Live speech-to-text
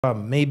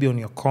maybe on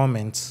your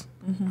comments,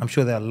 I'm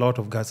sure there are a lot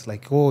of girls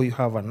like, oh, you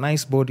have a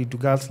nice body. Do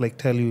girls like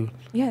tell you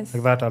Yes.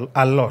 like that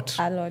a lot?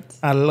 A lot.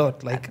 A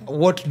lot. Like,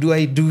 what do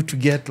I do to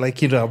get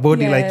like, a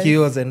body like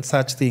yours and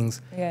such things?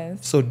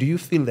 Yes. So do you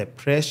feel the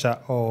pressure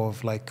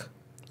of like,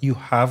 you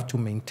have to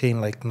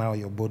maintain like now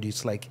your body?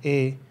 It's like,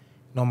 hey,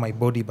 now my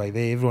body by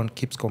there, everyone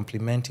keeps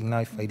complimenting. Now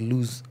if I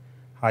lose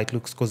how it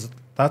looks, because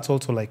that's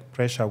also like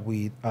pressure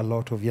with a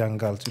lot of young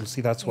girls. You'll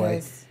see that's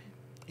why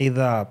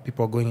either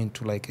people are going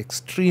into like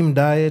extreme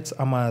diets,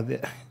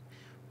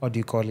 what do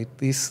you call it?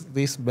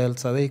 These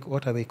belts,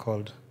 what are they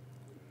called?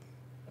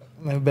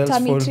 Belts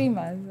tummy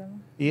trimmers.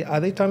 Yeah, are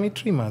they tummy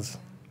trimmers?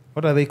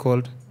 What are they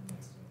called?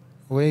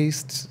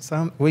 Waist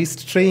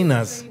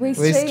trainers.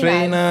 Waist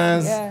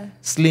trainers, yeah.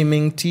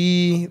 Slimming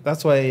tea.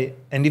 That's why,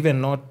 and even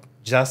not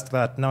just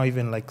that, now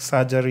even like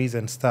surgeries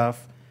and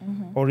stuff,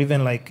 or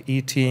even like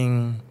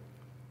eating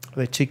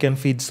the chicken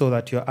feed so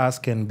that your ass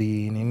can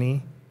be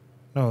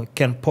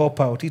can pop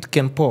out. It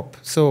can pop.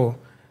 So,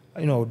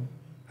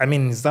 I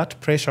mean, is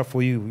that pressure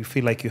for you? You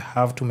feel like you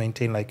have to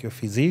maintain like your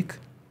physique?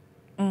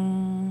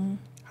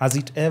 Has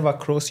it ever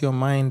crossed your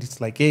mind? It's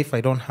like, hey, if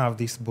I don't have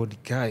this body,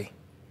 guy,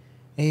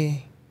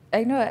 hey.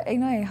 I know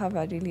I have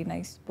a really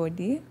nice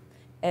body,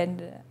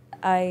 and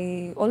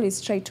I always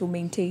try to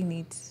maintain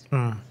it.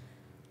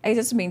 I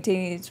just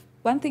maintain it.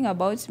 One thing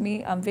about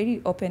me, I'm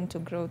very open to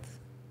growth.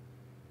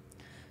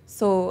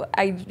 So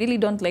I really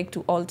don't like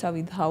to alter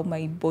with how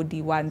my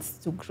body wants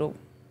to grow.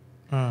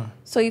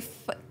 So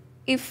if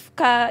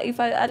a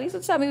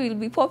little tummy will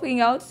be popping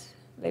out,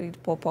 let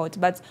it pop out.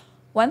 But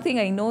one thing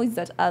I know is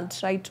that I'll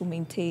try to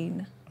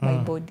maintain my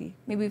body.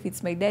 Maybe if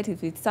it's my diet,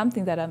 if it's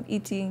something that I'm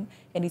eating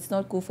and it's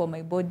not good for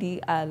my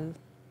body, I'll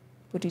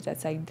put it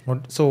aside.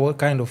 So what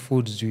kind of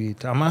foods do you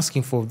eat? I'm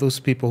asking for those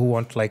people who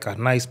want like a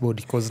nice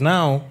body, because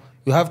now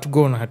you have to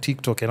go on her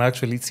TikTok and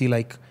actually see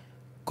like,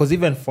 because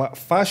even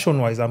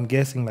fashion-wise, I'm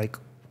guessing like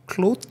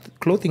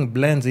clothing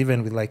blends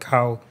even with like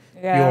how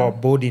your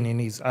body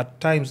is.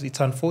 At times, it's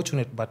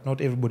unfortunate, but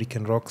not everybody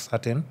can rock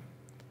certain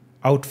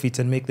outfits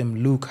and make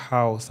them look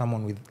how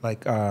someone with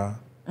like a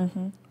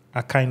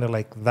kind of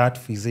like that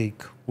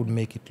physique would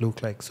make it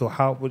look like. So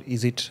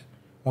is it?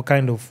 What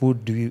kind of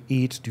food do you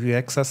eat? Do you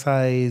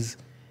exercise?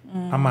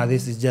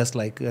 This is just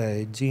like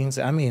jeans.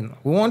 I mean,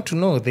 we want to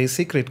know the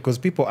secret, because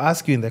people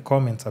ask you in the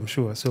comments, I'm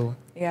sure. So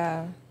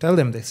tell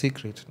them the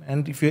secret.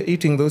 And if you're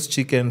eating those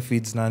chicken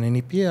feeds,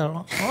 nani pia,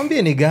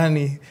 wambie ni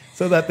gani,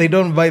 so that they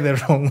don't buy the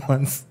wrong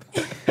ones.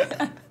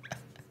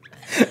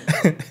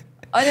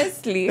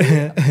 Honestly,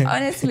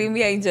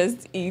 me, I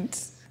just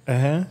eat.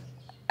 I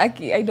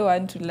don't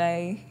want to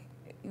lie.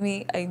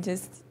 Me, I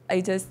just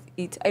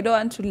eat. I don't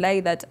want to lie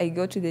that I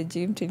go to the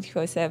gym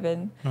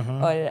 24/7,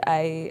 or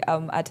I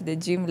am at the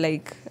gym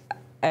like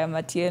I am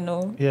at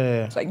Tieno,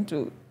 trying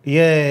to.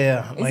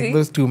 Like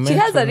those two men. She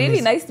has a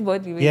really nice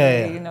body,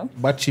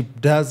 But she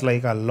does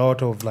like a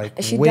lot of like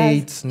she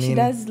weights. She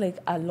does like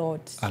a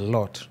lot.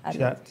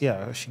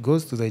 She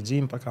goes to the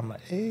gym. I'm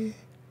like, hey.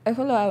 I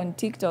follow her on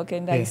TikTok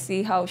and I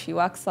see how she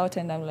works out,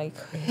 and I'm like,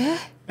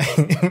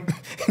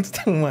 it's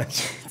too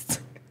much.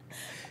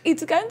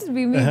 It can't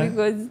be me,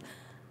 because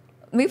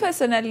me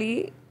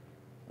personally,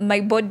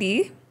 my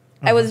body,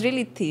 I was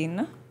really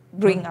thin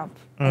growing up.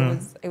 I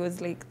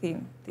was like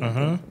thin,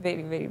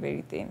 very, very,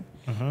 very thin.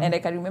 And I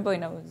can remember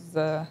when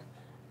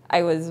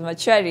I was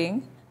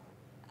maturing,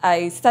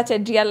 I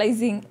started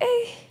realizing,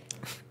 hey.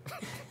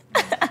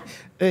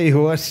 Hey,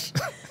 what?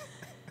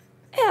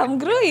 Hey, I'm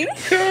growing.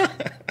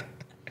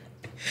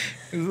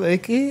 It's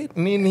like,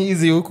 nini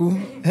hizi huku?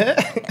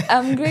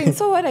 I'm growing.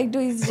 So what I do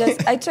is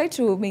I try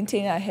to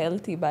maintain a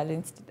healthy,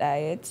 balanced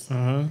diet.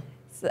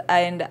 So,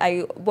 and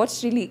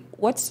what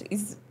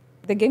is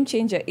the game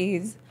changer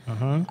is,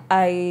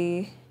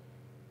 I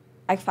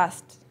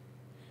fast.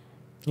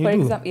 For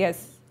example,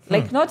 yes.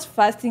 Like not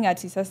fasting at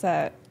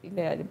sasa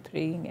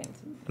praying and.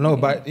 No,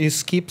 but you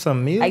skip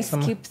some meals? I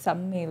skip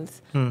some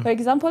meals. For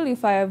example,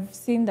 if I have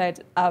seen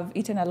that I've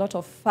eaten a lot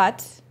of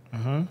fat,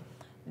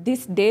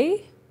 this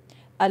day,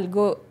 I'll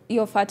go,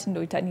 iyo fat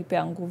ndo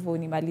itanipea nguvu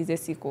nimalize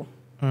siku.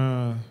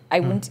 I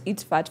won't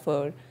eat fat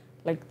for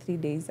like 3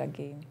 days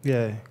again.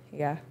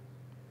 Yeah.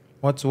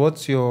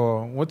 What's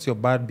your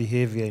bad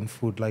behavior in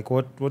food? Like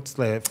what's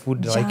the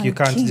food Junking. Like you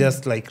can't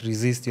just like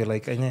resist? You're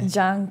like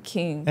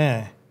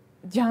junking.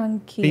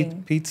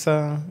 Junking.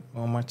 Pizza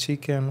or my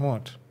chicken,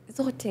 what?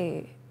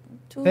 Zote.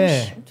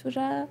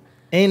 Tura.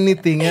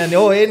 Anything,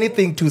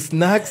 anything to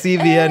snacks,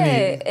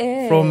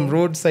 even from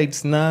roadside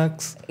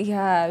snacks.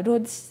 Yeah,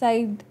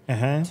 roadside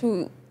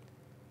to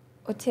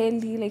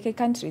hoteli. Like I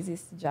can't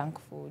resist junk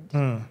food.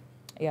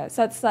 Yeah,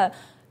 so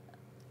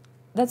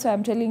that's why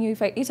I'm telling you,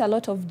 if I eat a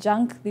lot of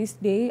junk this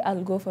day,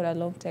 I'll go for a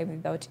long time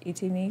without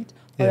eating it,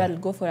 or I'll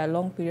go for a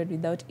long period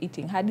without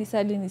eating. Hadi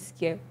suddenly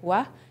nisikie,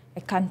 I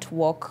can't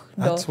walk.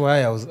 That's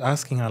why I was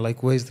asking her,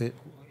 like, where's the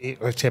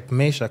tape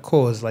measure?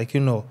 Cause, like,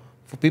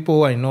 for people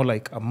who I know,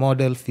 like a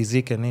model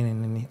physique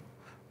and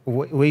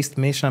waist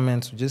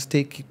measurements, just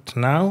take it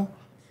now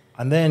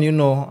And then, you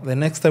know, the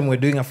next time we're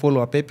doing a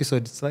follow-up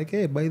episode, it's like,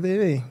 hey, by the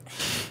way,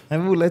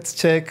 let's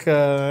check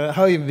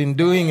how you've been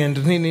doing and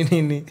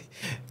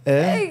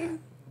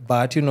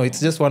But, you know, it's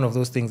just one of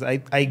those things.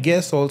 I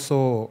guess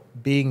also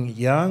being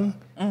young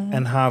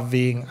and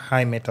having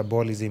high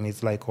metabolism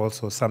is like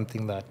also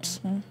something that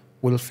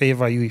will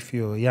favor you if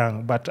you're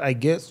young. But I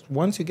guess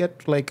once you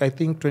get like, I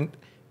think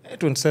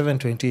 27,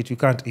 28, you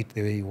can't eat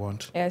the way you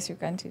want. Yes, you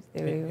can't eat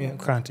the way you want. You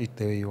can't eat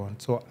the way you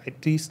want. So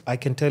at least I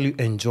can tell you,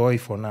 enjoy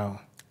for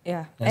now.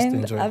 Yeah, Just and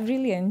enjoy. I've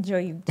really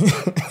enjoyed.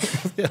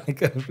 Yeah,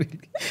 like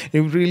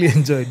you really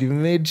enjoyed. You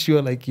made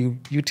sure like you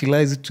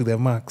utilize it to the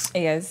max.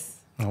 Yes.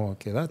 Oh,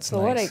 okay, that's So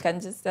nice. what I can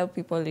just tell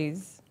people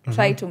is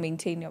try to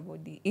maintain your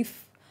body.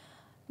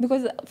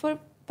 Because for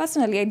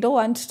personally, I don't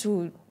want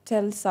to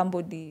tell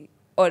somebody,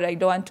 or I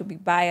don't want to be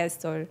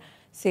biased or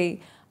say,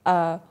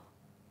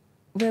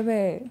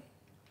 wewe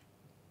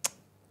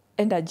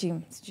enda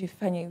gym,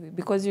 sijifanye hivi.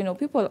 Because, you know,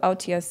 people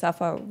out here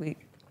suffer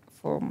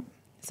from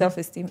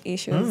self-esteem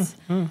issues.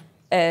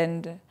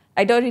 And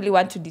I don't really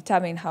want to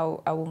determine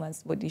how a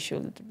woman's body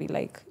should be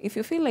like. If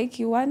you feel like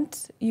you're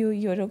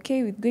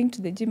okay with going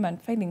to the gym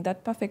and finding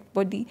that perfect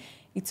body,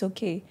 it's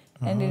okay.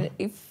 And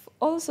if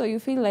also you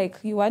feel like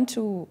you want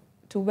to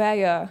wear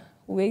your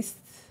waist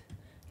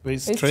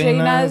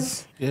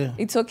trainers,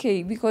 it's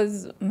okay.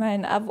 Because,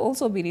 man, I've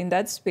also been in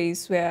that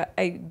space where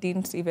I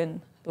didn't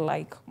even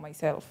like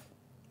myself.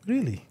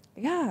 Really?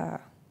 Yeah.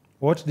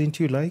 What didn't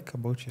you like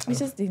about yourself? I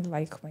just didn't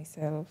like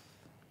myself.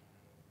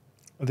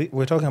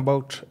 We're talking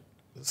about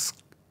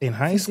in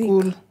high Physique.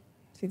 school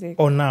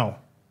or now?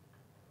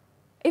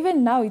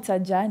 Even now, it's a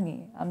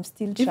journey. I'm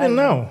still trying. Even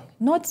now?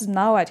 Not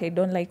now that I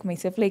don't like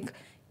myself. Like,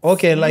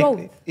 okay, like,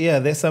 growth. yeah,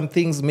 there's some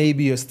things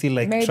maybe you're still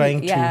like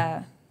trying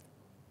to...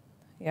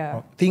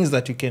 Yeah. Things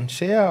that you can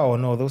share, or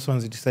no, those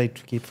ones you decide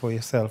to keep for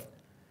yourself?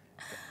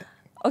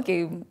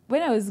 Okay,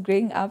 when I was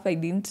growing up, I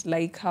didn't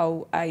like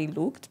how I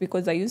looked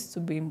because I used to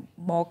be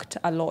mocked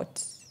a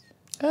lot.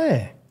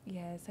 Hey.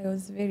 Yes, I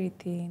was very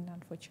thin,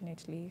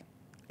 unfortunately.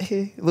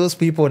 Hey, those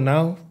people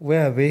now,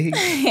 where are they?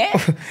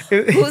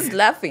 Who's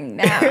laughing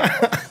now?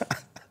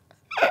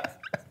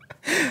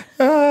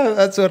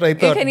 That's what I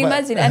thought. You can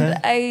imagine. And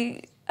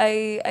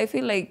I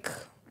feel like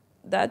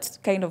that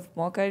kind of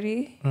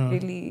mockery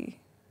really,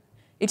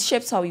 it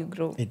shapes how you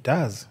grow. It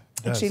does.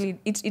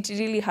 It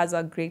really has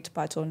a great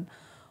part on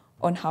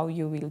how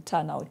you will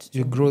turn out.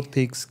 You grow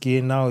thick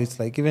skin. Now it's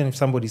like, even if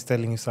somebody's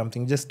telling you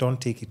something, just don't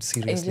take it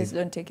seriously. You just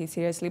don't take it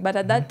seriously. But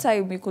at that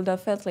time, you could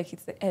have felt like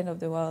it's the end of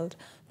the world.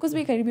 Because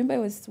I remember I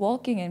was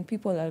walking and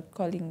people are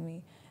calling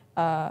me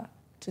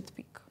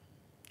toothpick.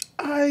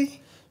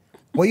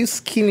 Were you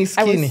skinny?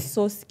 I was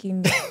so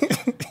skinny.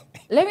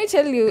 Let me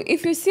tell you,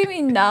 if you see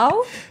me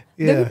now,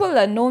 the people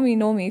that know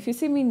me. If you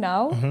see me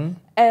now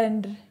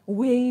and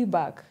way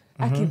back,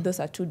 actually, those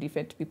are two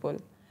different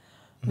people.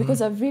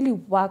 Because I've really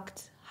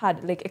worked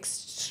hard, like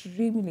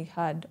extremely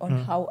hard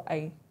on how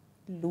I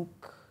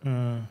look,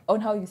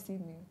 on how you see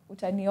me.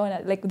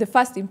 Like the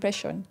first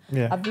impression,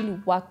 I've really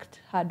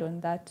worked hard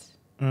on that.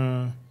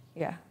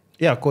 Yeah.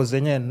 Yeah, because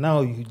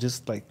now you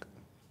just like,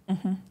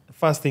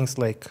 first things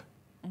like,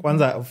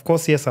 Kwanza, of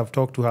course, yes, I've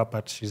talked to her,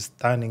 but she's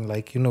stunning,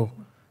 like, you know,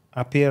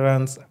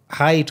 appearance,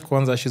 height,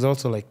 Kwanza, she's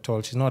also like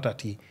tall. She's not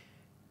at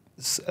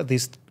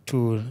this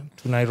to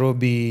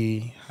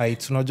Nairobi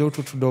heights. Unajua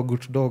tu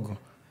tudogo.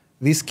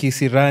 This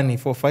kisirani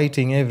for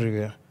fighting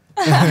everywhere.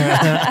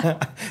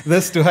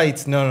 Those two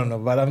heights. No.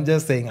 But I'm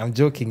just saying, I'm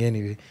joking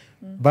anyway.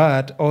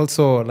 But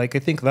also, like, I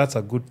think that's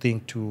a good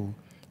thing too.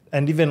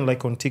 And even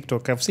like on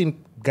TikTok, I've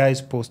seen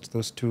guys post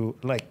those two.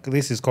 Like,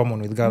 this is common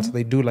with girls.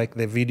 They do like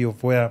the video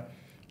of where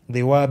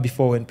they were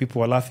before when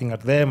people were laughing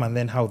at them, and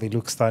then how they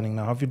look stunning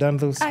now. Have you done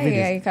those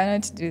videos? I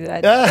cannot do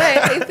that.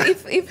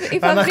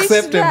 If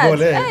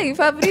Unacceptable, if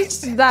I've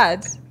reached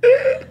that,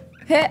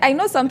 hey, I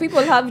know some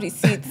people have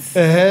receipts.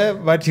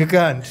 But you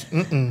can't.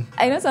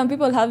 I know some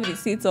people have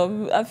receipts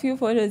of a few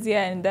photos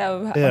here and there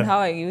on how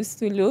I used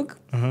to look.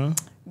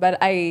 But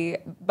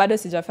bado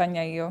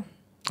sijafanya hiyo.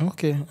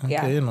 Okay,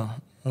 Yeah. You know.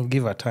 I'll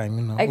give her time,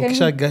 you know. I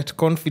Ukisha get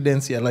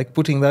confidence, like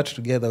putting that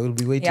together, we'll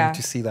be waiting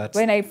to see that.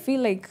 When I feel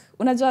like,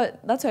 unajua,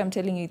 that's why I'm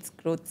telling you it's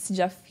growth.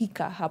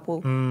 Sijafika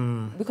hapo.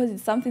 Because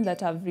it's something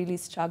that I've really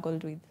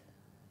struggled with,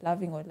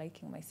 loving or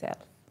liking myself.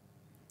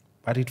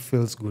 But it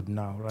feels good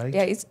now, right?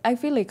 Yeah, I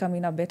feel like I'm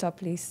in a better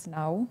place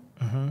now,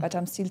 but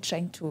I'm still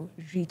trying to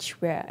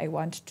reach where I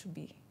want to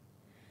be.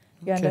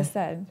 You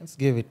understand? Let's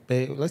give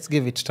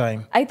it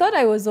time. I thought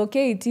I was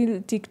okay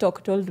till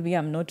TikTok told me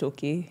I'm not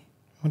okay.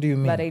 What do you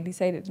mean? But I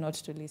decided not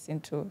to listen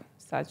to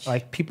such.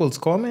 Like people's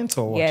comments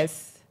or what?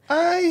 Yes.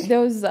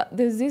 There's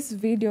this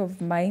video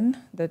of mine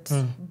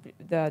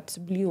that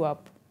blew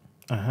up.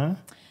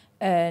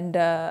 And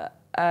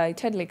it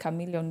had like 1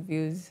 million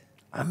views.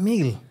 1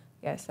 million?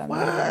 Yes, 1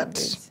 million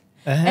views.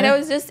 And I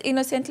was just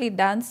innocently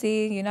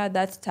dancing, you know, at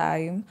that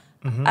time.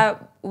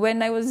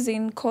 When I was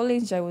in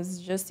college, I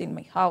was just in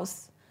my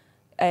house.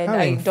 And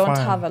I don't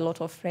have a lot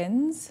of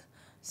friends.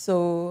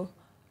 So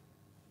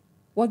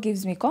what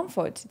gives me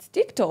comfort? It's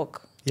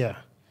TikTok. Yeah.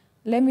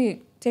 let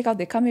me take out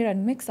the camera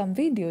and make some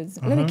videos.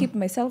 Let me keep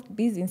myself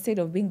busy instead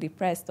of being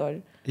depressed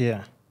or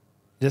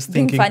just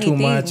doing thinking funny too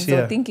things much.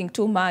 or thinking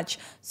too much.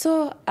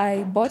 So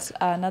I bought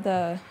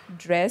another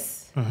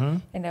dress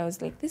and I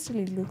was like, this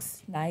really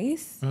looks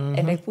nice.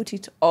 And I put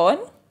it on.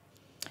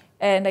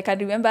 And I can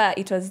remember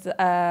it was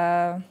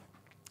an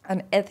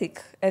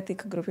ethic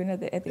group, you know,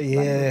 the ethic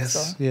band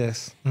song.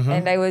 Yes.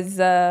 And I was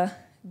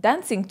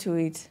dancing to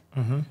it.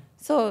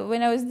 So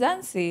when I was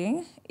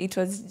dancing,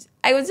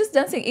 I was just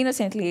dancing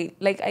innocently.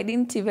 Like I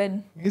didn't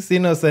even... It's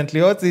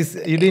innocently. What is...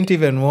 You didn't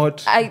even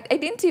what? I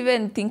didn't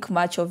even think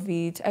much of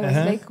it. I was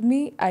like,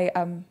 I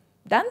am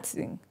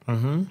dancing.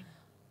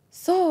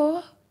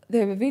 So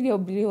the video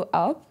blew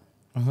up.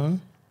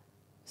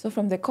 So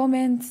from the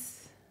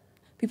comments,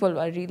 people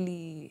were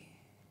really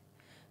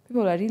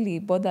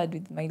bothered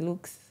with my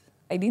looks.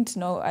 I didn't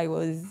know I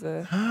was...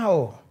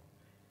 How?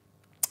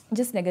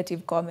 Just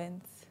negative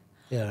comments.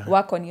 Yeah.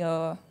 Work on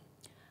your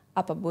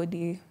upper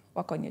body,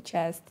 work on your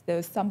chest. There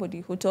was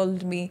somebody who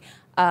told me,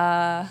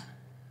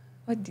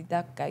 what did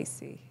that guy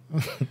say?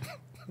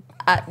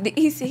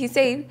 He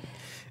said,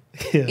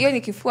 hiyo ni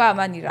kifua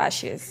ama ni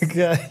rashes.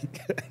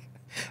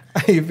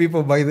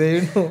 People, by the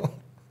way,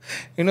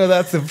 you know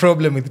that's the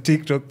problem with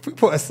TikTok.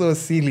 People are so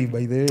silly,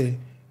 by the way.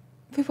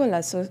 People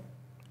are so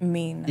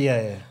mean.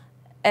 Yeah.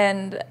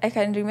 And I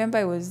can remember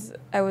I was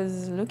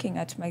looking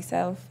at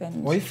myself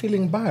and... Were you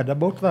feeling bad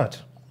about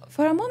that?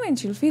 For a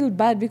moment, you'll feel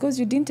bad because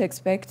you didn't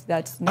expect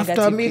that negative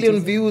After a million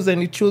criticism. views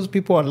and it shows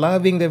people are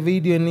loving the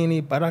video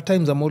and but at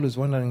times I'm always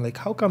wondering, like,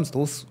 how comes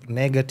those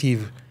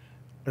negative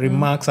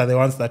remarks are the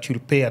ones that you'll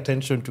pay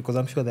attention to? Because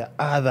I'm sure there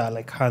are other,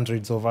 like,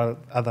 hundreds of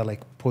other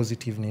like,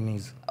 positive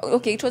ninis.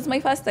 Okay, it was my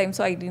first time,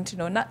 so I didn't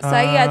know.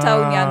 Sahi hata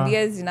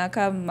uniambie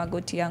zinaka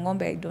magoti ya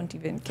ng'ombe, I don't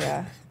even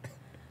care.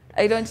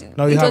 I don't...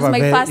 No, it was my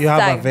first time. You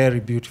have a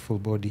very beautiful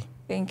body.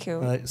 Thank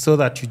you. So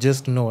that you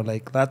just know,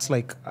 like, that's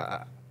like...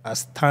 a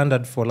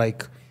standard for,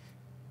 like,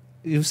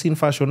 you've seen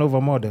Fashion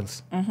Over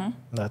models.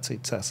 That's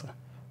it, Sasa.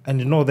 And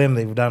you know them,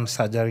 they've done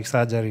surgery,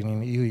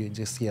 and you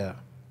just,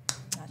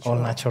 all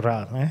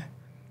natural, eh?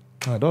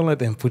 No, don't let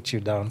them put you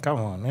down. Come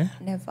on, eh?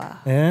 Never.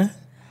 Yeah?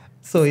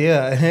 So,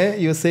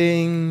 you're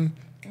saying,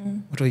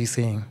 what were you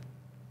saying?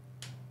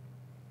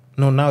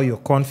 No, now you're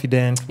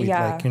confident with,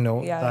 like, you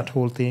know, that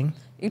whole thing.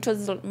 It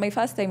was my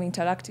first time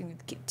interacting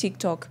with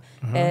TikTok,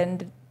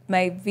 and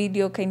my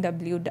video kind of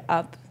blew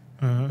up.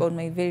 On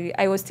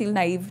I was still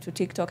naive to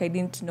TikTok. I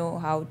didn't know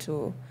how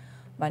to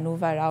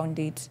maneuver around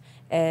it.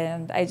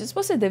 And I just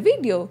posted the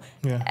video.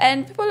 Yeah.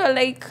 And people are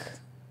like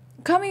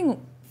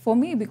coming for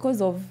me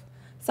because of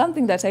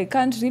something that I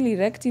can't really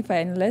rectify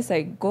unless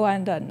I go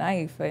under a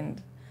knife.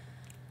 And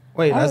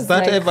wait, has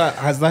that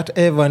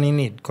ever in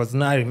it? Because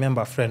now I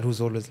remember a friend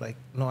who's always like,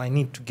 no, I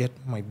need to get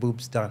my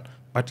boobs done.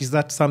 But is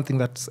that something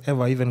that's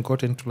ever even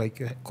gotten to, like,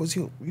 because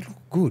you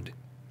look good?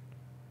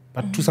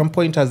 But to some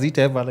point, has it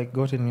ever, like,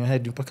 got in your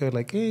head? You're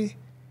like, hey.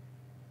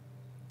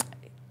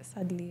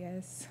 Sadly,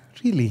 yes.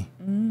 Really?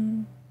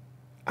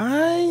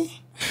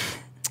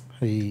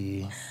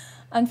 Hey.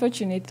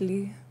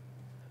 Unfortunately.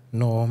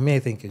 No, I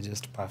think you're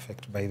just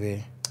perfect by the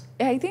way.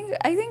 I think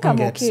I'm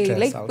okay.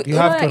 Like, out. You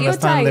have to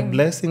understand the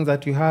blessings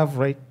that you have,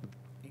 right?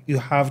 You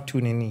have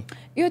to, Nini.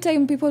 Your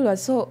time, people were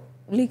so,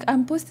 like,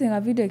 I'm posting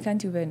a video, I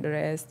can't even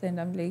rest.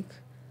 And I'm like,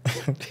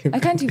 I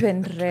can't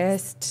even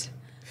rest.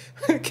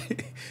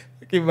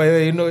 Okay, by the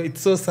way, you know, it's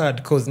so sad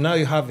because now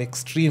you have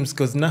extremes,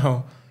 because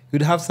now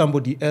you'd have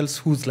somebody else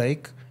who's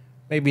like,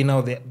 maybe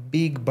now they're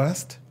big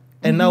bust,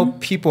 and now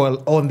people are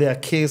on their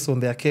case.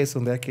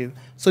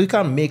 So you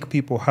can't make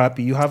people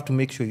happy. You have to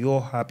make sure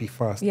you're happy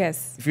first.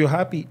 Yes. If you're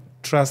happy,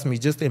 trust me,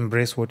 just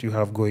embrace what you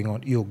have going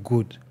on. You're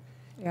good.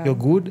 Yeah. You're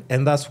good,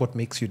 and that's what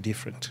makes you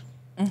different.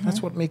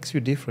 That's what makes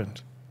you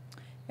different.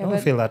 Yeah, Don't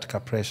feel that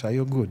pressure.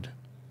 You're good.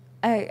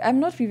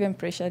 I'm not even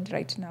pressured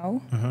right now.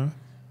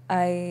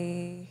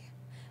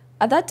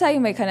 At that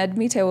time, I can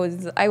admit I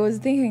was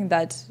thinking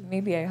that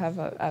maybe I have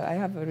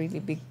a really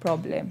big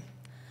problem,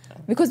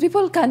 because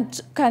people can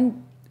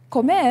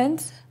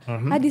comment.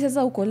 Hadi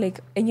sasa uko like,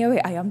 anyway,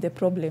 I am the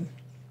problem.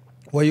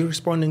 Were you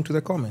responding to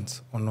the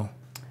comments or no?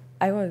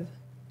 I was.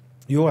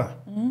 You are.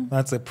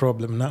 That's a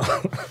problem now.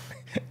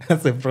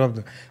 That's a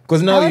problem,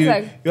 because now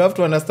you have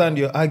to understand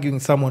you're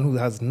arguing someone who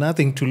has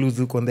nothing to lose.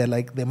 And they're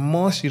like, the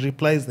more she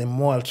replies, the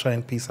more I'll try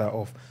and piss her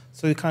off.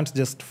 So you can't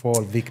just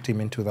fall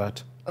victim into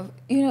that.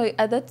 You know,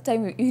 at that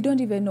time, you don't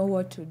even know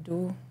what to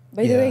do.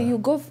 By the way, you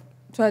go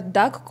to a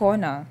dark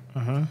corner.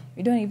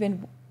 You don't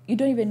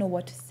even know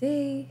what to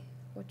say,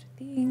 what to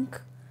think.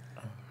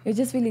 You're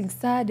just feeling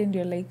sad, and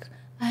you're like,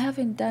 I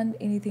haven't done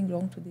anything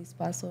wrong to this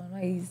person.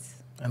 Why is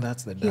and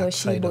that's the dark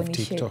side of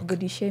TikTok.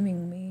 Body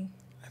shaming me.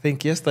 I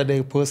think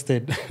yesterday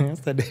posted. You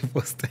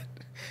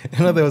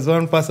know, there was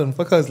one person.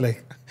 I was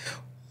like,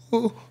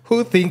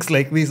 who thinks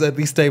like this at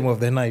this time of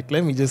the night?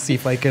 Let me just see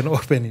if I can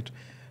open it.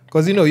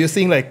 Because, you know, you're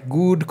seeing like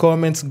good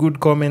comments,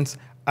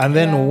 and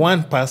then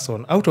one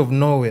person out of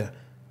nowhere,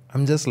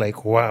 I'm just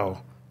like,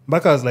 wow.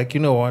 But I was like, you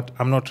know what?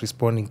 I'm not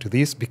responding to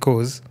this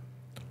because,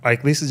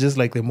 like, this is just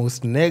like the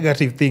most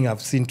negative thing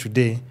I've seen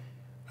today.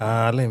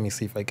 Let me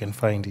see if I can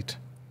find it.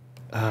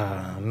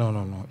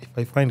 No. If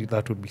I find it,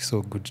 that would be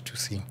so good to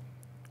see.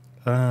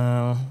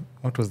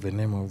 What was the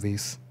name of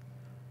this?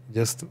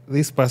 Just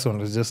this person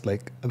was just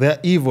like, they're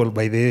evil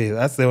by the way.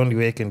 That's the only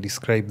way I can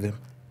describe them.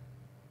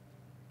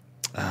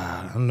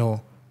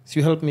 No. So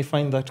you help me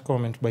find that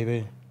comment by the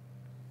way.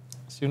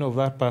 So you know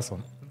that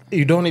person.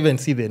 You don't even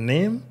see their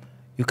name.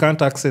 You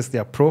can't access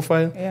their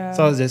profile. Yeah.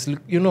 So I was just,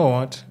 you know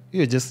what?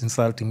 You're just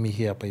insulting me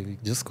here, baby,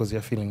 just because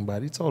you're feeling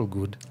bad. It's all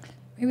good.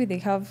 Maybe they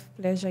have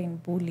pleasure in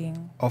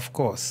bullying. Of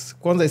course.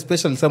 Kwanzaa,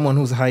 especially someone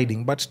who's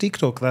hiding. But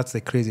TikTok, that's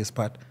the craziest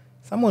part.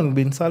 Someone will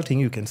be insulting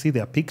you. You can see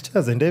their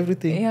pictures and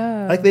everything.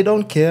 Yeah. Like they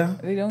don't care.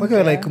 They don't But care.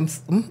 you're like,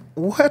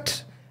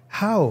 what?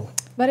 How?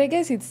 But I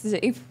guess it's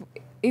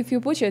if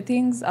you put your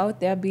things out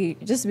there,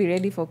 just be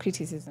ready for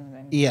criticism.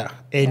 Then. Yeah.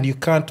 And you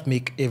can't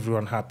make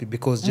everyone happy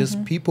because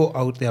just people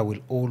out there will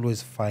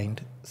always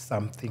find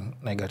something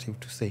negative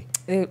to say.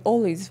 They'll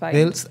always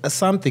find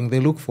something.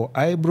 They look for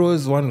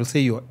eyebrows. One will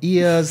say your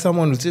ears.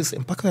 Someone will just,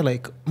 mpaka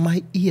like,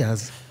 my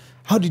ears.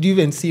 How did you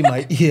even see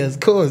my ears?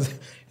 Because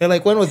you're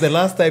like, when was the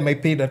last time I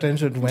paid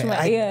attention to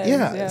my ears?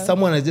 Yeah.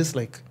 Someone is just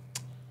like,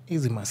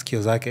 easy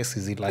maskio zake,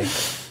 is it like?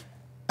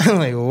 I'm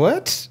like,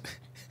 what?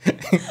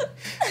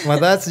 But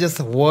that's just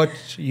what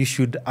you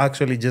should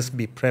actually just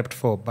be prepped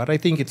for. But I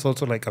think it's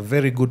also like a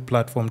very good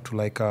platform to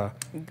like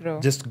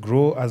just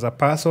grow as a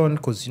person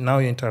because now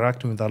you're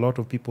interacting with a lot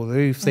of people. The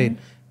way you've said,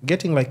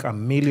 getting like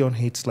 1 million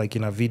hits like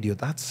in a video,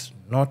 that's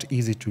not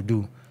easy to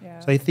do. Yeah.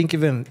 So I think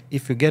even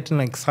if you're getting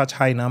like such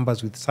high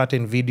numbers with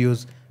certain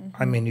videos,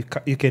 I mean,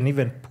 you can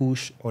even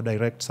push or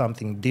direct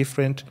something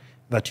different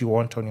that you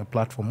want on your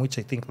platform, which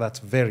I think that's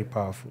very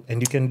powerful.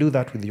 And you can do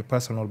that with your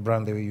personal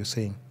brand the way you're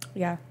saying.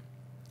 Yeah.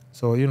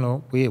 So, you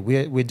know,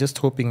 we're just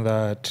hoping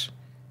that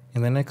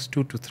in the next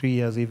 2 to 3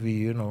 years, if we,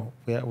 you know,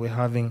 we're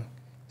having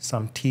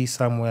some tea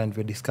somewhere and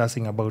we're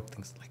discussing about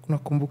things like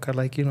unakumbuka,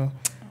 like, you know,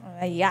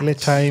 Yeah.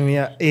 time,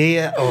 yeah.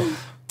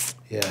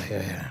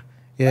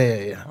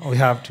 We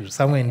have to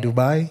somewhere in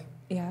Dubai.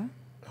 Yeah.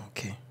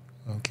 Okay.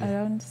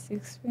 Around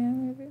 6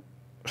 p.m. maybe.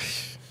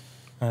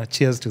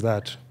 Cheers to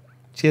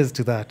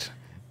that.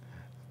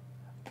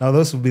 Now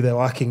those will be the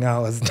working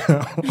hours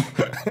now.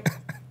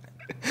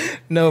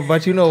 No,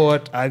 but you know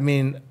what? I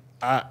mean,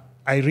 I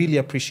really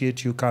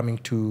appreciate you coming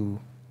to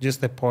just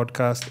the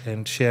podcast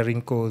and sharing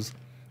because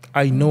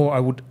I know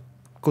I would,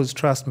 because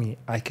trust me,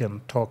 I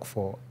can talk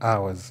for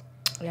hours.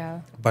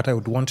 Yeah. But I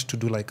would want to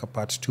do like a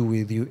part 2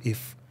 with you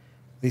if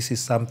this is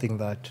something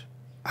that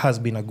has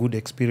been a good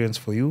experience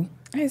for you.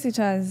 Yes, it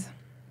has.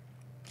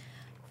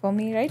 For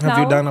me right now.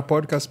 Have you done a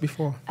podcast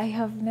before? I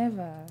have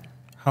never.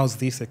 How's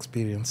this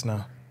experience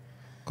now?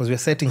 Because we're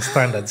setting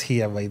standards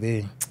here by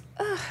the way.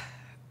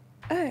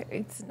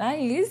 It's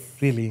nice.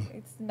 Really?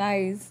 It's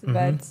nice,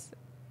 but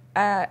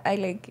I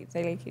like it.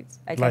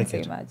 I can't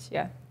say much.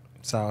 Yeah.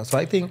 So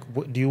I think,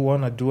 do you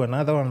want to do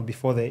another one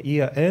before the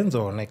year ends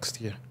or next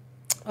year?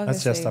 Obviously,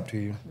 that's just up to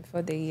you.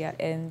 Before the year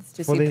ends,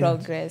 to see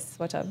progress,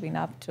 what I've been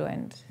up to,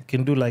 and you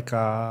can do like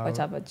what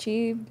I've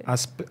achieved.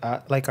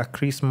 Like a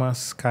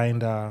Christmas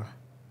kind of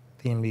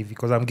theme,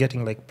 because I'm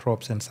getting like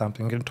props and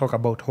something. We're going to talk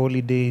about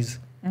holidays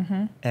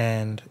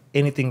and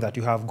anything that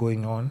you have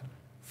going on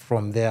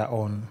from there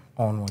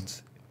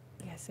onwards.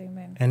 Yes,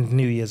 amen. And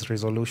New Year's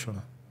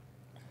resolution.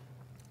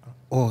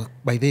 Oh,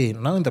 by the way,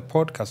 now in the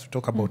podcast, we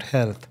talk about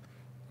health,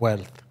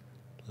 wealth,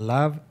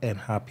 love, and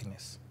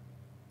happiness.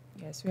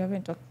 Yes, we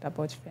haven't talked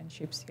about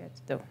friendships yet,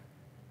 though.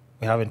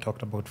 We haven't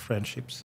talked about friendships.